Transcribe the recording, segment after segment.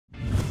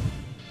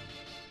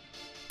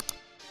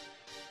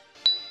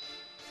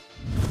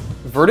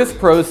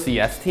Virtus.pro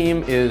CS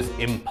team is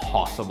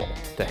impossible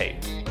to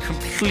hate.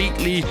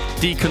 Completely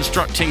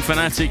deconstructing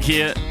Fnatic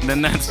here,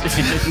 then that's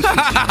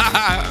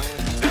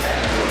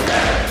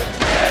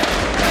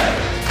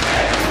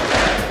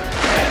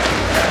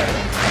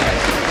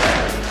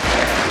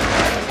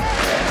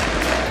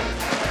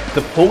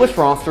The Polish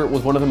roster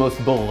was one of the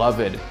most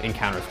beloved in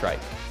Counter-Strike.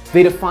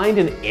 They defined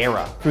an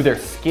era through their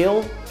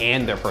skill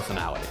and their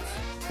personalities.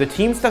 The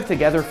team stuck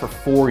together for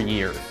 4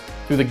 years,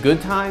 through the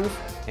good times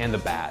and the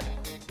bad.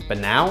 But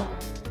now,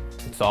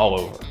 it's all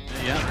over.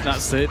 Yeah,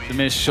 that's it. The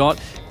missed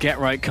shot. Get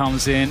Right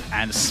comes in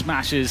and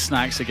smashes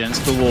Snacks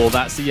against the wall.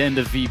 That's the end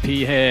of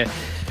VP here.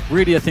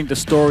 Really, I think the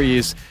story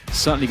is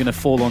certainly going to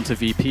fall onto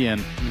VP and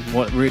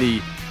what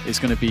really is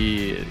going to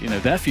be,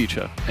 their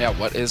future. Yeah,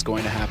 what is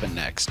going to happen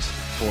next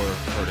for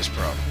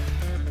Virtus.pro?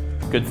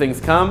 Good things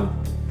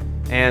come,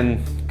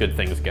 and good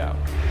things go.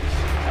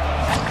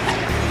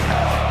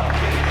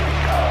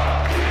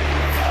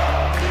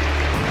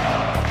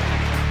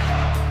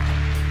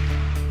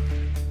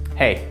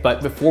 Hey,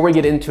 but before we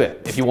get into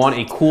it, if you want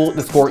a cool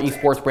theScore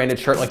eSports branded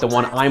shirt like the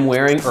one I'm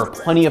wearing, or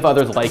plenty of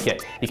others like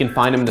it, you can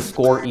find them in the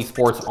theScore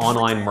eSports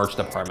online merch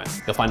department.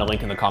 You'll find a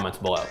link in the comments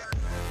below.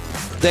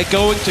 They're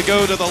going to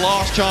go to the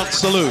last chance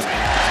saloon.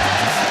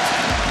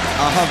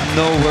 I have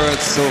no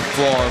words so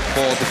far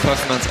for the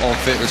performance of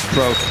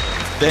Virtus.pro.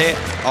 They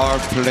are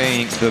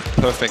playing the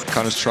perfect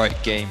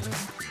Counter-Strike game.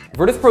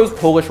 Virtus.pro's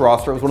Polish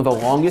roster was one of the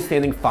longest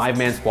standing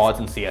 5-man squads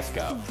in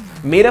CSGO.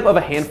 Made up of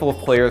a handful of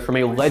players from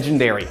a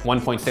legendary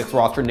 1.6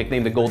 roster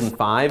nicknamed the Golden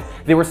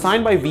 5, they were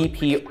signed by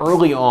VP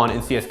early on in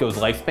CSGO's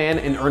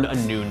lifespan and earned a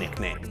new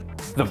nickname,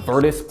 the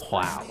Virtus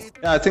Plow.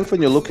 Yeah, I think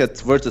when you look at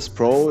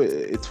Virtus.pro,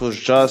 it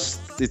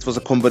was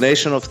a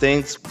combination of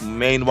things.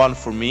 Main one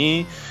for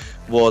me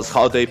was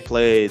how they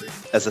played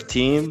as a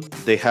team.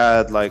 They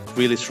had like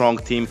really strong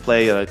team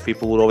play. Like,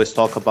 people would always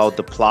talk about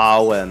the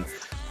Plow and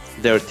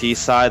their T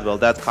side. Well,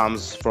 that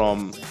comes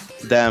from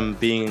them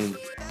being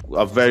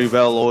a very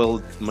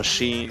well-oiled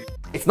machine.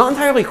 It's not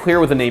entirely clear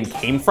where the name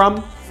came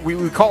from.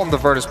 We call them the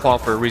Virtus Plow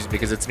for a reason,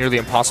 because it's nearly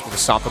impossible to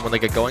stop them when they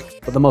get going.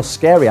 But the most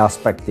scary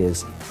aspect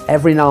is,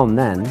 every now and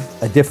then,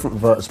 a different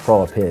Virtus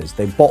Pro appears.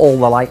 They bottle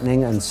the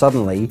lightning and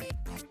suddenly,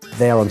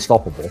 they are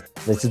unstoppable.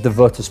 This is the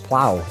Virtus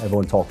Plow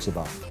everyone talks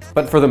about.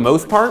 But for the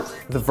most part,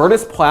 the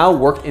Virtus Plow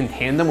worked in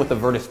tandem with the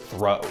Virtus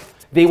Throw.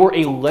 They were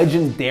a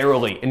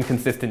legendarily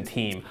inconsistent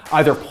team,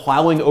 either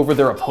plowing over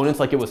their opponents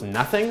like it was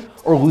nothing,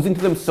 or losing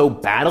to them so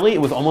badly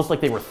it was almost like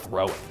they were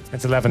throwing.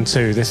 It's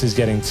 11-2. This is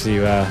getting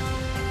to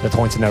the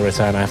point of no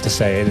return, I have to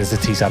say. It is a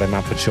T-sided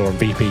map for sure, and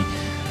VP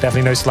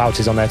definitely no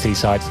slouches on their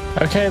T-side.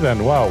 Okay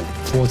then, well,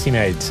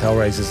 14-8.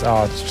 Hellraisers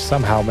are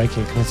somehow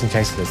making a convincing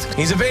case for this.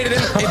 He's evaded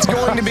him. It's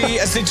going to be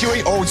a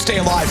situation. Oh, stay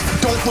alive.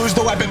 Don't lose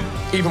the weapon.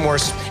 Even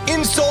worse.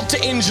 Insult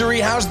to injury.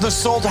 How's the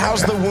salt?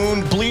 How's the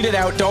wound? Bleed it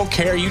out. Don't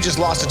care. You just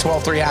lost a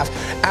 12-3 half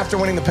after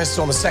winning the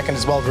pistol in the second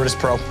as well,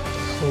 Virtus.pro.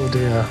 Oh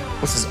dear.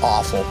 This is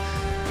awful.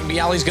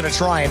 Bialy's going to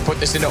try and put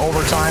this into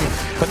overtime,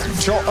 but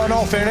in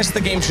all fairness,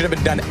 the game should have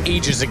been done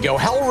ages ago.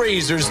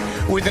 Hellraisers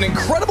with an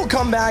incredible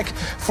comeback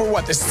for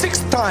what, the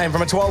 6th time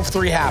from a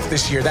 12-3 half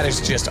this year. That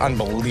is just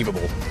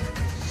unbelievable.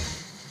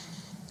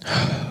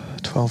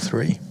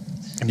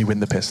 12-3, and you win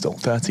the pistol.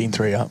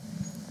 13-3 up,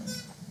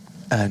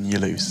 and you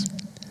lose.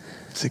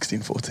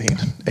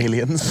 16-14.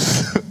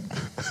 Aliens.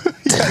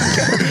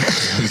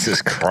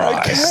 Jesus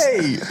Christ.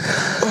 Okay.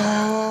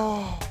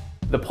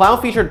 The Plow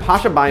featured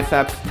Pasha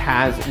Biceps,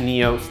 Taz,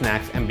 Neo,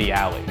 Snacks, and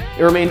Bialy.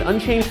 It remained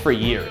unchanged for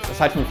years,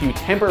 aside from a few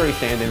temporary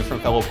stand-ins from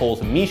fellow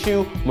Poles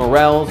Mishu,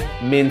 Morels,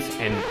 Mintz,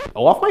 and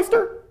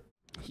Olafmeister?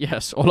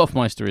 Yes,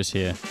 Olafmeister is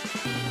here.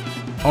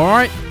 All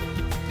right.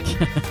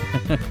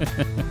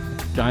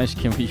 Guys,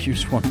 can we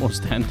use one more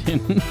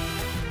stand-in?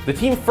 The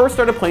team first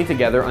started playing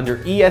together under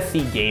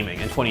ESC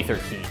Gaming in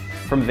 2013.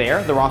 From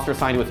there, the roster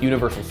signed with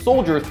Universal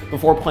Soldiers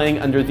before playing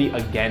under the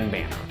Again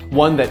banner,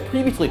 one that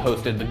previously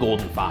hosted the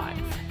Golden 5.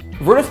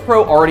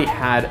 Virtus.pro already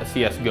had a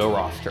CSGO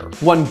roster,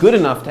 one good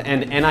enough to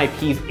end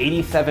NIP's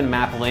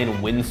 87-map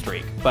LAN win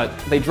streak, but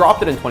they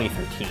dropped it in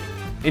 2013.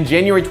 In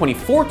January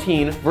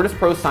 2014,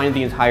 Virtus.pro signed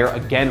the entire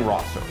Again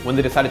roster when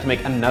they decided to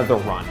make another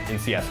run in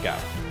CSGO.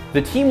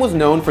 The team was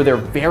known for their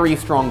very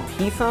strong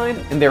T side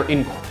and their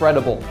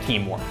incredible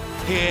teamwork.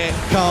 Here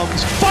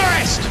comes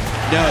Forrest!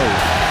 No,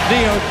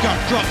 Neo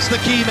drops the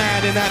key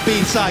man in that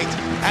B site,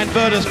 and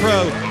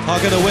Virtus.pro are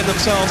going to win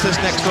themselves this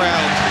next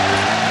round.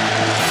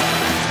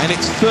 And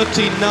it's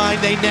 13-9,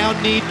 they now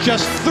need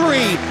just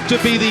 3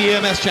 to be the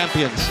EMS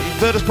champions.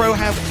 Virtus.pro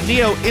have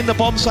Neo in the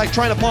bomb site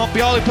trying to plant.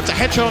 Bialy puts a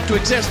headshot on to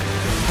exist,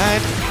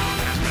 and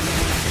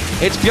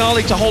it's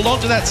Bialy to hold on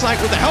to that site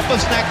with the help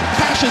of Snack.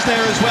 Pasha's there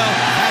as well,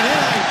 and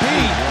NIP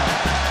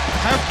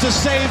have to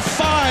save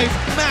 5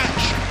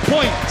 match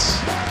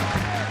points.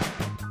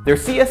 Their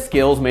CS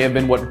skills may have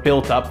been what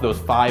built up those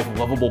 5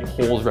 lovable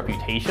Poles'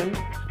 reputation,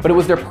 but it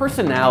was their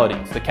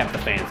personalities that kept the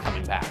fans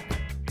coming back.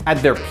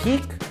 At their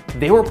peak,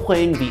 they were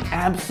playing the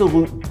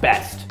absolute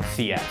best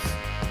CS,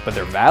 but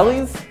their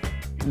valleys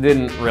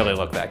didn't really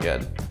look that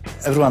good.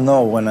 Everyone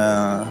knows when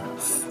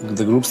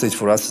the group stage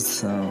for us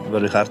is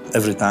very hard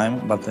every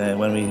time, but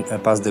when we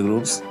pass the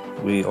groups,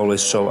 we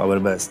always show our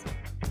best.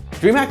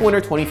 DreamHack Winter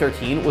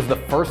 2013 was the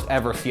first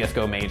ever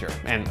CSGO major,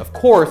 and of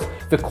course,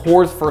 the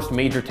Core's first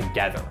major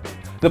together.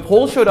 The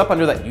Poles showed up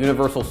under that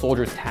Universal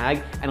Soldiers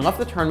tag and left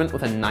the tournament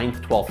with a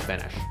 9th-12th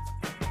finish.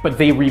 But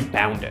they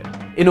rebounded.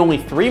 In only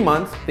 3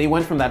 months, they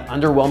went from that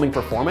underwhelming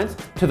performance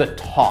to the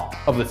top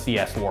of the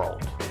CS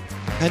world.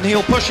 And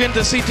he'll push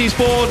into CT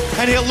spawn,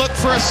 and he'll look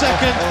for a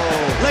second.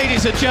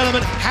 Ladies and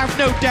gentlemen, have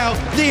no doubt,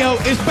 Neo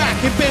is back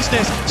in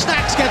business.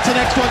 Snax gets the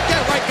next one,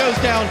 Get Right goes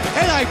down.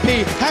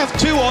 NIP have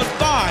 2 on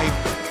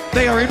 5.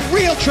 They are in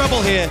real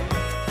trouble here.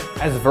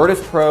 As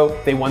Virtus.pro,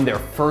 they won their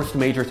first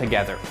major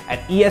together at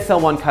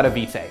ESL1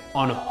 Katowice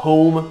on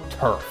home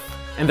turf.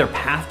 And their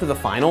path to the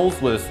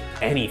finals was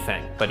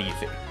anything but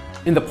easy.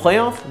 In the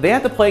playoffs, they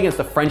had to play against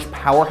the French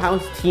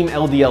powerhouse Team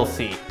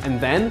LDLC,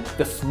 and then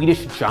the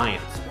Swedish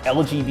giants,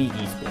 LGB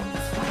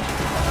eSports.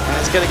 And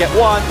it's going to get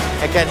one,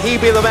 and can he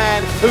be the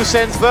man who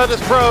sends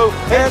Virtus.pro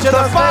into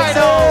the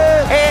final?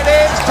 It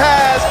is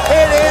Taz,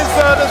 it is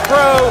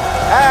Virtus.pro,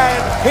 and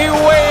he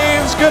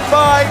waves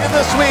goodbye to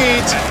the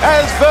Swedes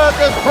as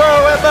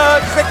Virtus.pro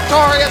emerge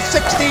victorious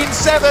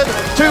 16-7,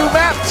 2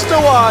 maps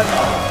to 1.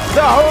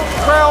 The home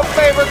crowd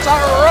favourites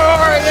are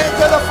roaring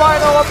into the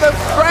final of the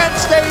grand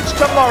stage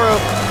tomorrow,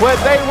 where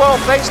they will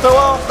face the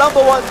world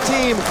 #1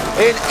 team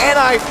in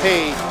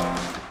NIP.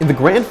 In the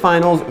grand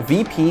finals,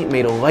 VP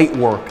made light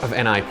work of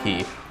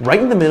NIP, right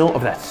in the middle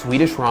of that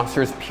Swedish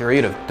roster's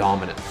period of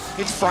dominance.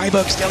 It's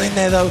Freiburg still in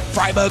there though,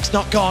 Freiburg's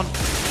not gone.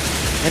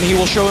 And he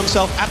will show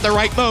himself at the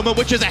right moment,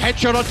 which is a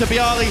headshot onto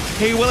Bialy.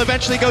 He will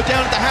eventually go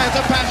down at the hands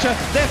of Pasha.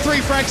 They're 3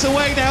 frags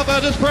away now,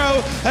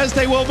 Virtus.pro, as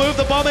they will move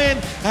the bomb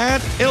in.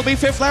 And it'll be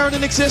Fifth Laren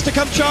and Exist to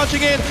come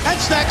charging in, and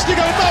Snax to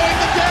go mowing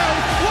them down.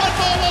 One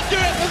more will do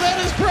it for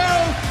Virtus.pro.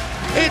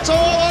 It's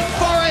all on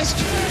Forest.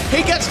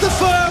 He gets the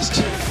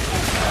first.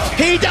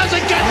 He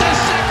doesn't get the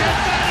second.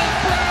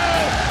 Virtus.pro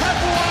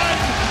have won.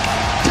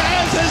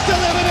 Taz has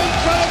delivered in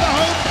front of the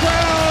home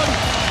crowd.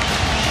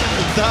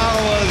 That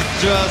was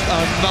just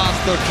a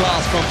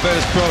masterclass from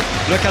Virtus.pro.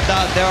 Look at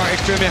that, they are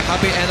extremely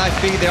happy.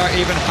 NIP, they are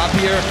even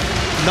happier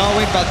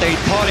knowing that they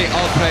totally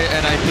outplayed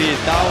NIP.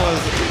 That was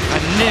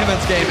an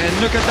immense game, and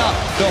look at that,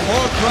 the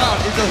whole crowd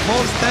is a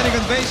whole standing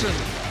ovation.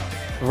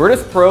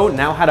 Virtus.pro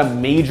now had a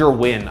major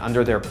win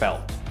under their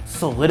belt,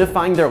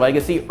 solidifying their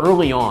legacy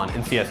early on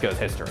in CSGO's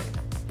history.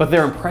 But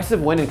their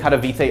impressive win in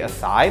Katowice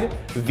aside,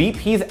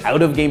 VP's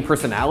out-of-game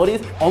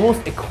personalities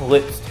almost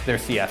eclipsed their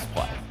CS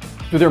play.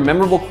 Through their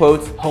memorable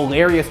quotes,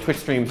 hilarious Twitch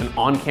streams, and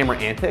on-camera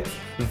antics,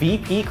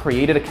 VP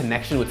created a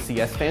connection with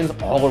CS fans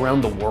all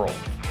around the world.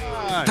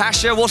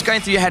 Pasha, what's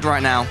going through your head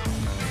right now?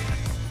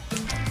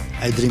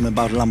 I dream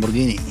about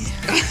Lamborghini.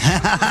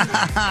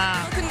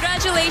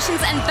 Congratulations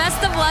and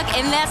best of luck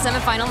in that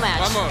semi-final match.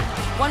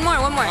 One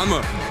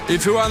more.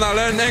 If you wanna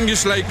learn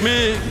English like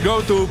me,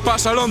 go to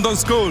Pasha London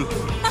School.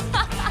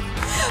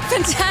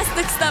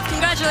 Fantastic stuff.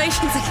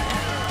 Congratulations again.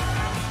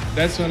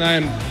 That's when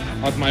I'm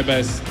at my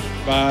best.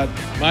 But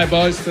my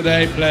boys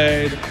today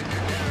played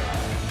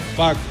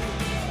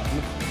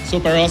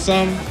super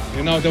awesome.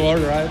 You know the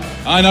word, right?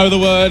 I know the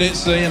word.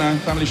 It's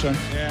family show.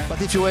 Yeah.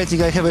 But if you're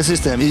waiting, I have a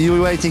system. If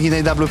you're waiting in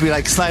AWP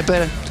like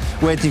sniper,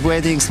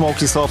 waiting,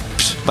 smoke is off.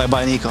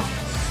 Bye-bye, Nico.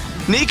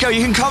 Nico,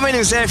 you can come in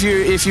and say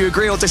if you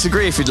agree or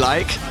disagree if you'd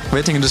like.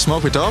 Waiting in the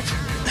smoke with top?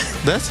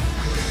 That?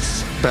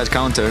 Bad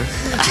counter.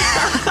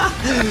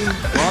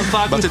 Don't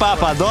fuck with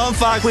Papa. Don't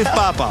fuck with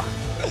Papa.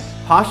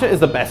 Pasha is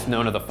the best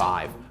known of the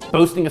 5,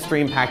 boasting a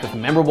stream packed with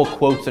memorable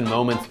quotes and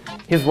moments.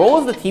 His role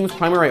as the team's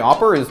primary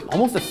opper is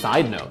almost a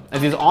side note,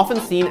 as he's often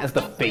seen as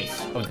the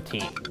face of the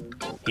team.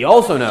 He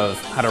also knows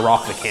how to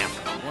rock the camera.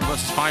 1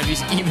 versus 5,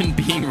 he's even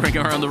being ring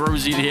around the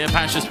Rosen here.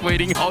 Pasha's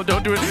waiting. Oh,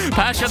 don't do it.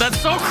 Pasha, that's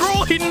so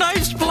cruel. He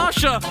knifes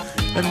Plasha.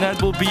 And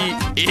that will be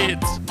it.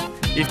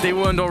 If they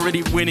weren't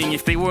already winning,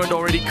 if they weren't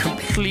already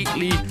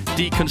completely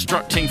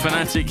deconstructing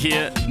Fnatic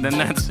here, then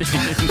that's it.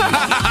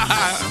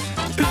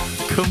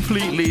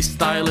 Completely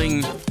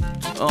styling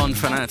on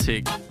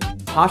Fnatic.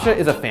 Pasha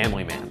is a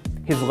family man.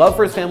 His love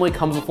for his family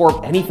comes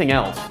before anything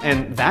else,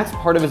 and that's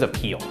part of his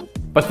appeal.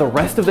 But the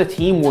rest of the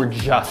team were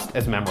just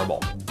as memorable.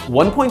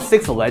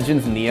 1.6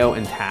 legends Neo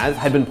and Taz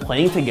had been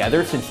playing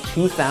together since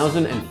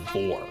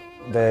 2004.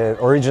 The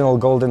original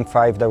Golden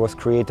 5 that was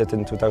created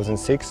in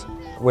 2006.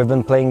 We've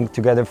been playing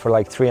together for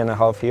like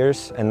 3.5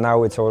 years, and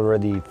now it's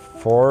already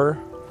 4.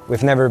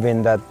 We've never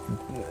been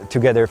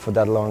together for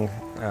that long.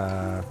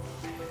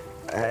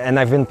 And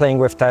I've been playing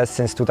with Taz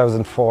since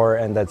 2004,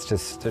 and that's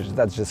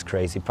just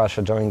crazy.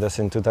 Pasha joined us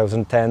in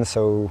 2010,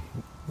 so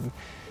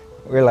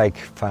we're like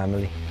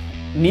family.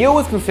 Neo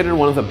was considered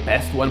one of the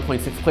best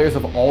 1.6 players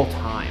of all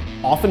time,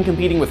 often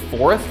competing with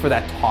Forrest for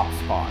that top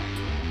spot.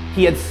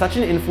 He had such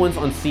an influence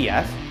on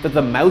CS that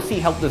the mouse he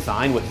helped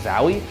design with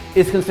Zowie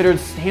is considered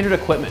standard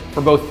equipment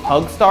for both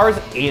Pug stars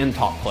and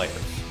top players.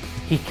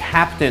 He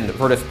captained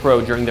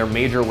Virtus.pro during their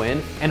major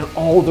win and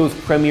all those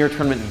premier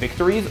tournament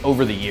victories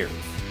over the years.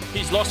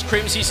 He's lost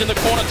Crims, he's in the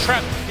corner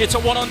trap. It's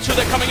a 1-on-2,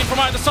 they're coming in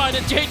from either side,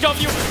 and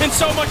JW in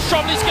so much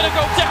trouble, he's gonna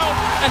go down,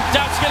 and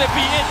that's gonna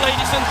be it,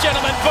 ladies and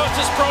gentlemen.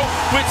 Virtus.pro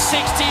with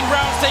 16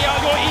 rounds, they are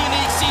your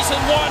E-League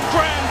Season 1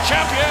 Grand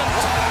Champions.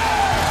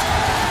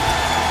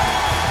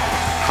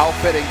 How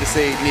fitting to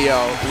see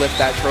Neo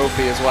lift that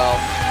trophy as well.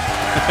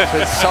 It's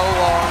been so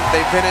long,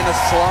 they've been in a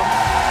slump.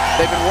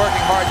 They've been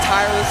working hard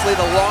tirelessly,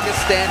 the longest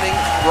standing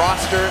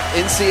roster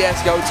in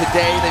CSGO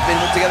today. They've been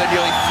together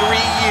nearly 3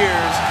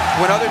 years.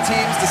 When other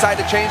teams decide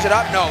to change it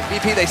up, no,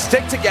 VP, they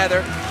stick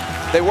together,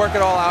 they work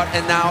it all out,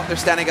 and now they're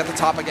standing at the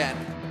top again.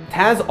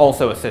 Taz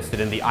also assisted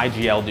in the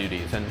IGL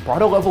duties and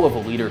brought a level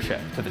of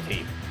leadership to the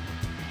team.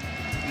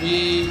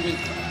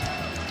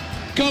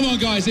 Come on,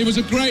 guys, it was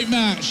a great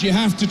match. You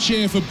have to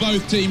cheer for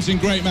both teams in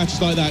great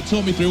matches like that.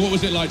 Talk me through, what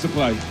was it like to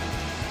play?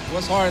 It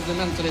was hard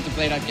mentally to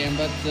play that game,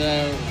 but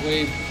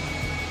we...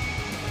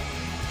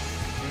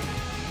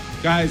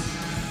 Guys,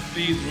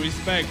 please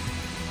respect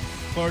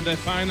for the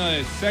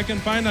finalists, second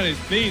finalists,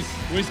 please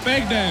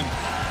respect them.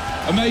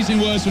 Amazing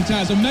words from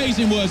Taz,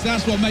 amazing words.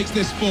 That's what makes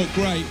this sport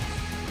great.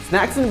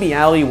 Snax and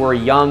Bialy were a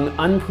young,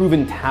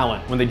 unproven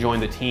talent when they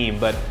joined the team,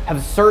 but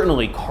have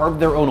certainly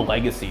carved their own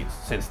legacies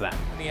since then.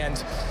 In the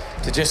end,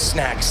 to just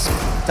Snax.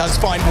 Does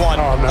find one.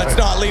 Oh, no. Let's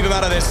not leave him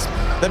out of this.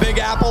 The Big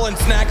Apple, and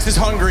Snax is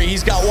hungry.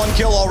 He's got 1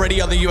 kill already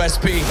on the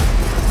USP.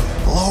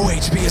 Low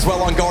HP as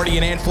well on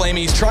Guardian and Flamey.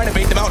 He's trying to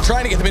bait them out,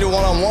 trying to get them into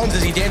one-on-ones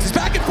as he dances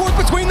back and forth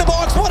between the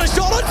box. What a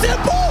shot on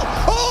Simple!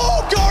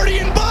 Oh,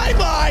 Guardian,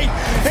 bye-bye!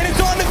 And it's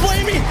on to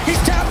Flamey. He's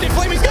tapped it.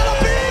 Flamey's got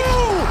a big...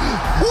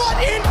 What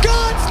in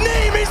God's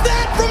name is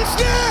that from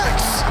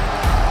Snax?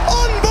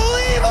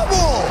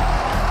 Unbelievable!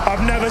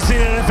 I've never seen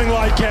anything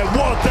like it.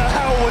 What the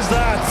hell was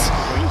that?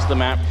 Brings the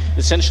map,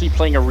 essentially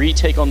playing a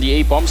retake on the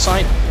A-bomb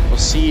site. We'll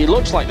see, it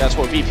looks like that's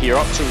what VP are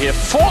up to here.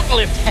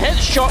 Forklift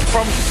headshot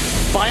from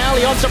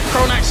Bialy onto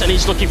Pronax, and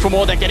he's looking for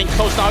more. They're getting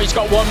close now. He's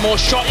got one more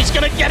shot. He's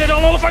going to get it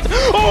on Oliphant.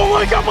 Oh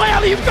my God,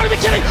 Bialy, you've got to be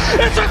kidding.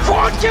 It's a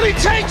quad kill. He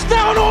takes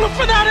down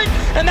Fnatic,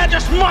 and that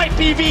just might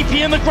be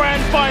VP in the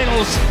grand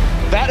finals.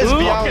 That is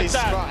Bialy's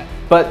stride.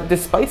 But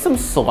despite some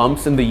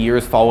slumps in the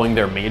years following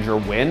their major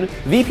win,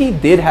 VP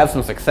did have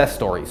some success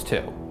stories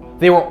too.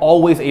 They were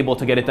always able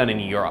to get it done in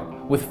Europe,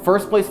 with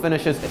first place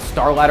finishes at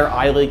StarLadder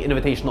I-League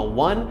Invitational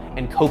 1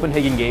 and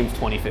Copenhagen Games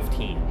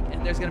 2015.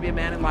 And there's going to be a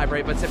man in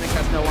library, but Simic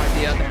has no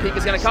idea. The peak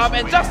is going to come,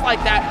 and just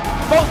like that,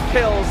 both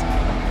kills.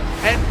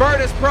 And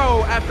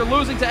Virtus.pro, after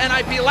losing to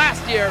NIP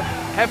last year,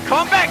 have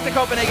come back to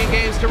Copenhagen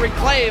Games to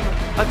reclaim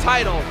a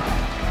title.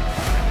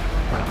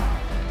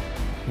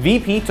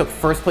 VP took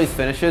first place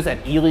finishes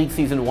at E-League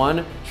Season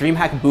 1,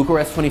 DreamHack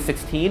Bucharest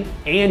 2016,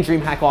 and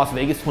DreamHack Las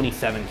Vegas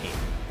 2017.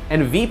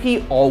 And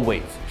VP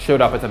always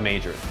showed up at the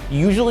majors,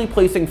 usually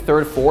placing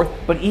 3rd, 4th,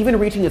 but even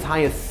reaching as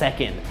high as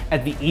 2nd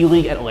at the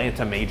E-League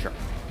Atlanta major.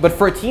 But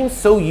for a team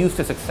so used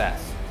to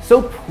success,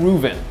 so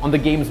proven on the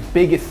game's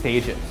biggest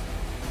stages,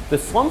 the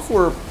slumps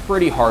were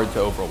pretty hard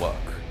to overlook.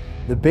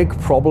 The big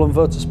problem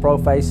Virtus.pro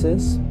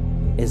faces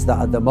is that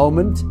at the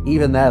moment,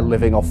 even they're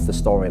living off the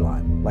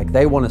storyline. Like,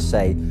 they want to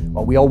say,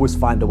 well, we always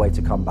find a way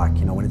to come back.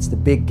 You know, when it's the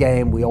big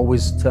game, we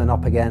always turn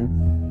up again.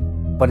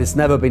 But it's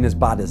never been as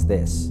bad as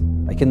this.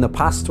 Like in the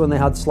past when they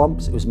had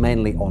slumps, it was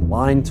mainly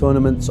online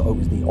tournaments, or it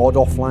was the odd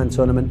offline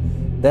tournament.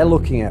 They're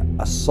looking at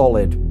a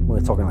solid, we're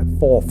talking like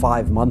 4 or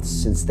 5 months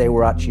since they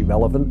were actually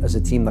relevant as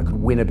a team that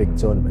could win a big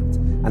tournament.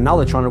 And now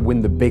they're trying to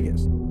win the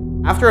biggest.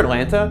 After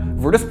Atlanta,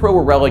 Virtus.pro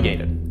were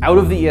relegated out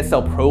of the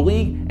ESL Pro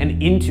League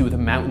and into the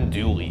Mountain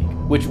Dew League,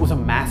 which was a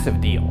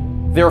massive deal.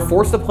 They were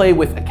forced to play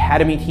with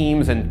academy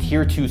teams and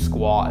Tier 2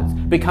 squads,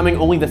 becoming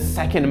only the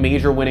 2nd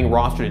major winning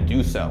roster to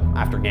do so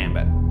after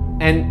Gambit.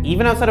 And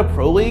even outside of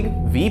Pro League,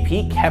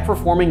 VP kept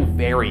performing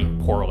very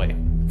poorly.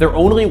 Their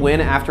only win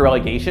after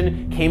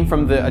relegation came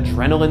from the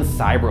Adrenaline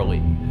Cyber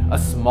League, a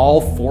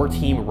small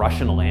 4-team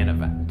Russian LAN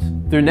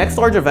event. Their next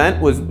large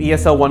event was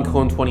ESL 1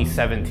 Cologne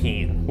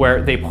 2017,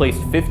 where they placed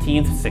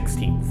 15th,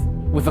 16th.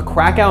 With the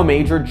Krakow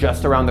Major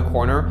just around the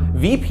corner,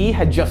 VP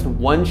had just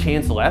 1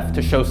 chance left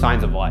to show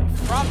signs of life.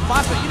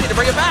 Pasta, you need to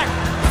bring it back.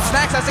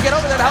 Snax has to get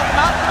over there to help him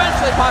out.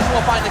 Eventually, Pasta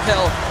will find the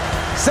kill.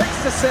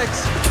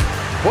 6-6.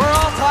 We're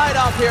all tied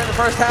up here in the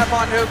first half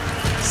on Nuke.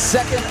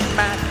 2nd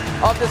match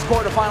of this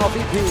quarterfinal.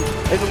 VP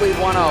is the lead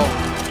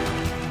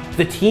 1-0.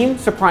 The team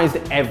surprised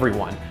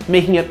everyone,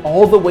 making it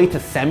all the way to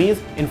semis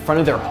in front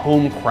of their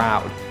home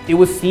crowd. It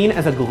was seen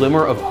as a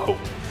glimmer of hope.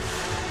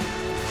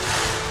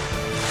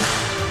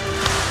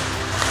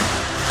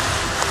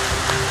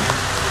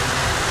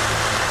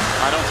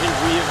 I don't think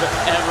we've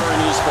ever in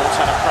esports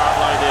had a crowd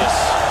like this.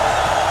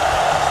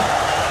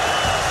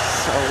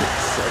 So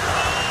sick.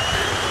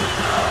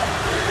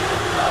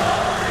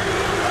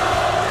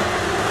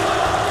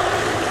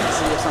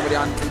 See if somebody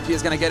on VP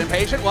is going to get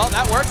impatient. Well,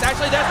 that works.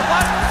 Actually, there's the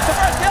flash. The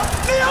first kill.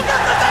 Neo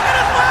gets the second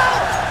as well.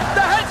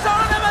 The headshot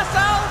on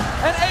MSL.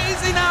 And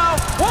AZ now.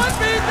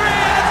 1v3.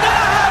 And it's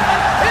going to happen.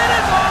 It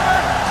is over.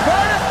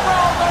 Virtus.pro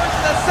going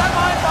to the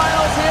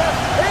semifinals here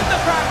in the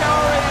Krakow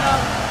Arena.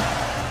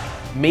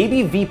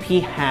 Maybe VP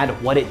had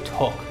what it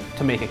took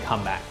to make a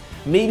comeback,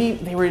 Maybe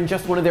they were in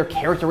just one of their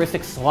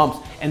characteristic slumps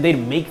and they'd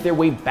make their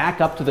way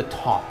back up to the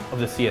top of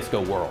the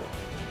CSGO world.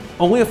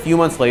 Only a few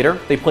months later,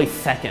 they placed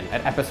second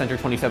at Epicenter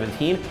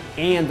 2017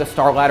 and the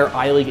Star Ladder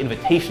I-League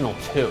Invitational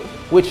 2,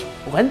 which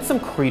lent some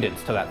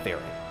credence to that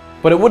theory.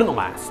 But it wouldn't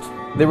last.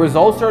 The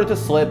results started to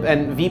slip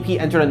and VP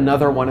entered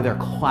another one of their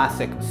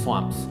classic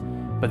slumps.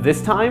 But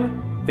this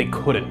time, they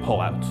couldn't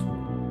pull out.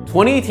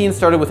 2018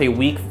 started with a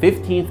weak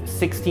 15th,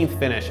 16th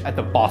finish at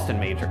the Boston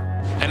Major.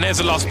 And there's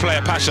the last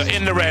player, Pasha,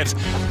 in the red.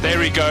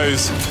 There he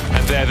goes,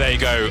 and there they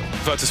go.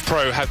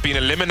 Virtus.pro have been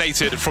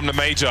eliminated from the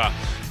Major,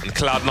 and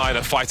Cloud9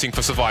 are fighting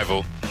for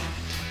survival.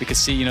 We could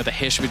see, the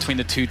history between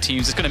the two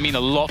teams. It's going to mean a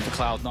lot for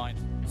Cloud9.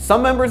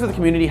 Some members of the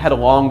community had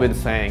long been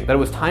saying that it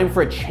was time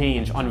for a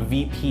change on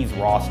VP's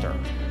roster,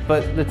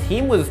 but the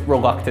team was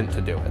reluctant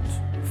to do it.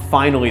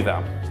 Finally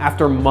though,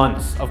 after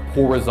months of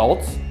poor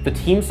results, the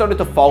team started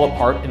to fall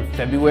apart in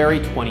February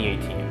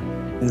 2018.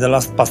 In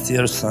the past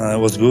years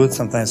was good,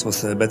 sometimes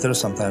was better,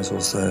 sometimes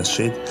was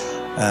shit.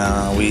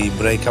 We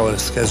break our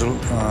schedule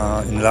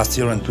in last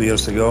year and 2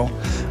 years ago.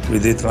 We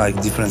did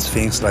like different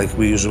things like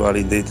we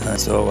usually did.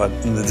 So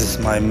this is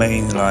my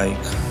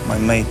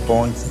main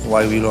point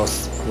why we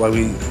lost, why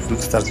we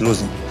start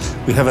losing.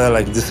 We have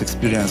like this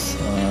experience.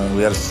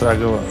 We are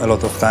struggle a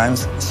lot of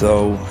times.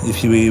 So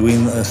if we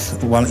win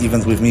one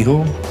event with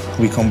Mihu,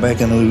 we come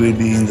back and we will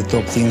be in the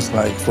top teams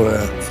like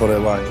for a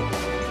while.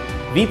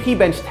 VP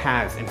benched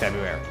Taz in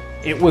February.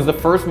 It was the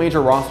first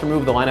major roster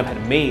move the lineup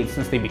had made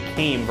since they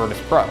became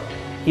Virtus.pro.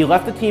 He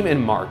left the team in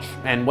March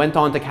and went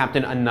on to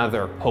captain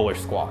another Polish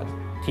squad,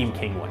 Team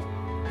Kingway.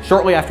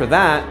 Shortly after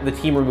that, the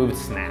team removed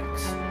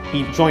Snacks.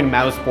 He joined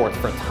Mousesports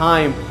for a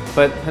time,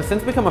 but has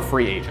since become a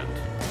free agent.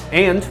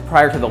 And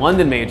prior to the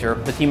London Major,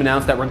 the team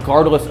announced that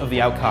regardless of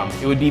the outcome,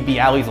 it would be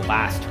Bialy's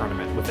last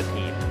tournament with the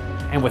team.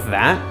 And with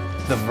that,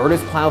 the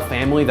Virtus Plow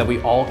family that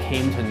we all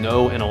came to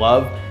know and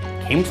love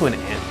came to an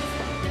end.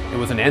 It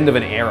was an end of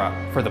an era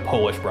for the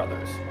Polish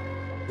brothers.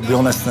 To be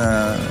honest,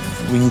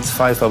 we need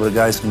 5 other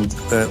guys who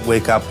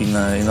wake up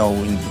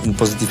in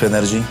positive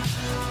energy,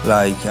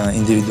 like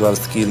individual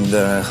skill in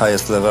the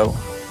highest level.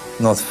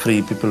 Not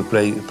 3 people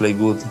play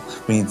good.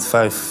 We need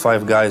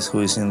five guys who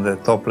is in the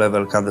top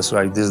level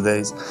Counter-Strike these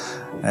days,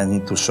 and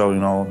need to show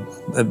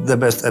the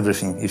best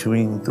everything. If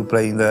we need to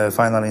play in the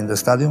final in the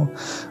stadium,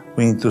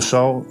 we need to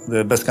show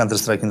the best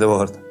Counter-Strike in the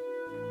world.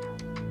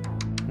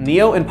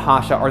 Neo and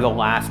Pasha are the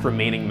last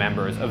remaining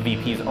members of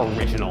VP's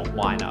original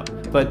lineup.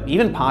 But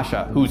even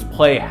Pasha, whose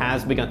play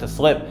has begun to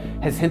slip,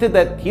 has hinted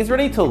that he's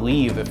ready to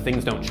leave if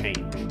things don't change.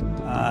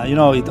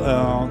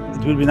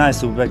 It will be nice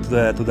to be back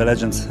to the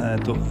Legends,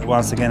 to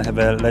once again have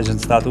a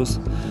Legend status.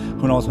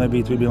 Who knows, maybe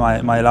it will be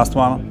my last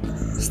one.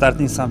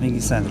 Starting something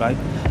decent, right?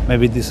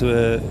 Maybe this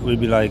will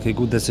be like a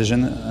good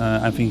decision.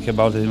 I'm thinking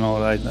about it,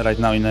 right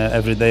now, in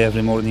every day,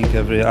 every morning,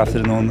 every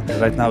afternoon.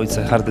 Right now, it's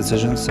a hard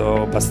decision.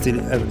 So, but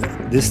still,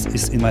 this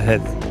is in my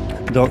head.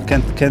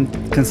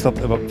 Can't stop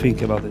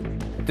thinking about it.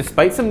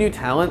 Despite some new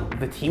talent,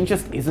 the team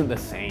just isn't the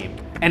same,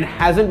 and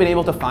hasn't been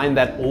able to find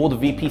that old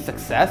VP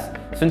success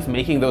since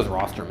making those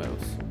roster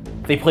moves.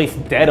 They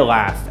placed dead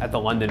last at the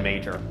London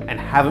Major, and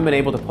haven't been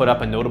able to put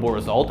up a notable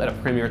result at a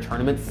premier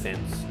tournament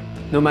since.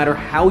 No matter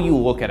how you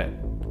look at it,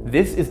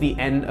 this is the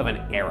end of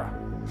an era.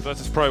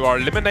 Virtus.pro are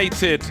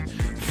eliminated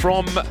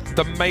from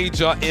the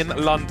Major in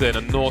London,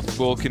 and North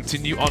will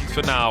continue on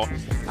for now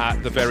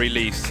at the very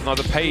least.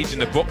 Another page in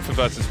the book for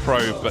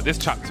Virtus.pro, but this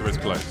chapter is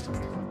closed.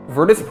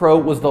 Virtus.pro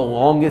was the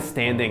longest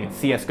standing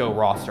CSGO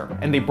roster,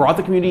 and they brought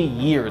the community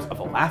years of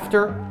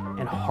laughter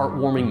and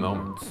heartwarming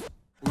moments.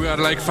 We are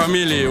like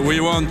family, we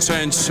won't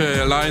change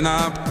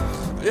lineup.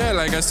 Yeah,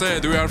 like I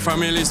said, we are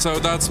family, so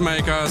that's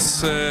make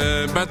us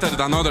better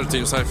than other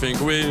teams, I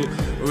think.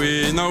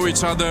 We know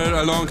each other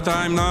a long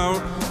time now,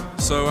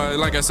 so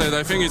like I said,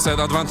 I think it's an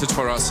advantage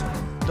for us.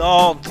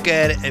 Don't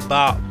care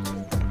about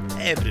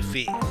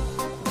everything.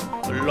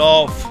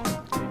 Love,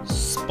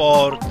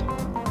 sport,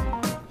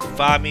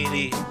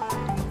 family,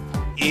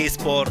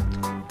 eSport,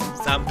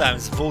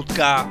 sometimes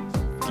vodka.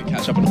 You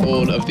catch up on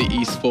all of the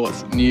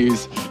eSports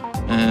news.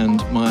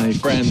 And my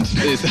friend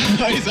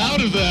is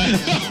out of there.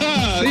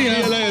 See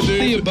you later, dude.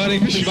 See you, buddy.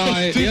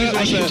 Bye.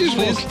 Yeah, just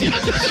walked.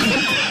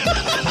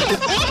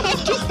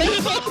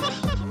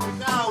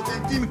 Now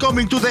the team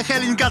coming to the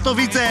hell in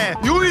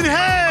Katowice. You in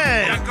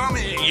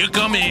hell. You're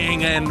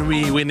coming, and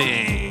we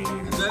winning.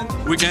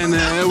 We can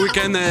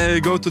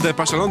go to the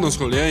Pasha London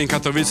School, yeah, in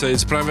Katowice.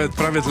 It's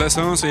private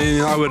lessons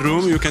in our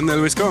room. You can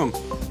always come.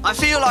 I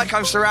feel like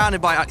I'm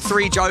surrounded by like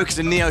 3 jokers,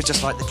 and Neo's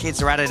just like, the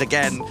kids are at it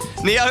again.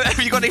 Neo, have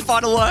you got any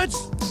final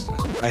words?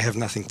 I have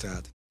nothing to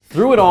add.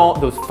 Through it all,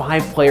 those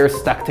 5 players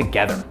stuck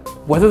together.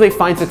 Whether they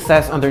find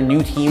success on their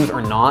new teams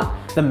or not,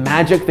 the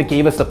magic that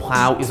gave us the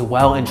Plow is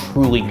well and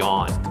truly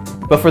gone.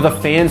 But for the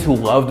fans who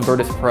loved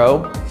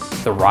Virtus.pro,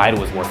 the ride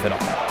was worth it all.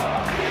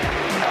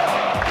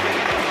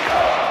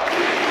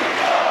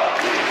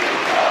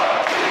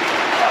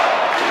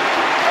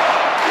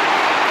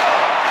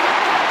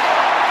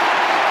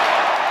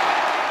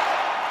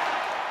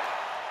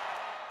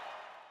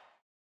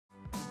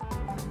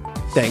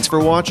 Thanks for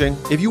watching.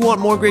 If you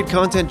want more great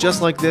content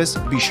just like this,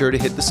 be sure to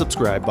hit the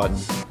subscribe button.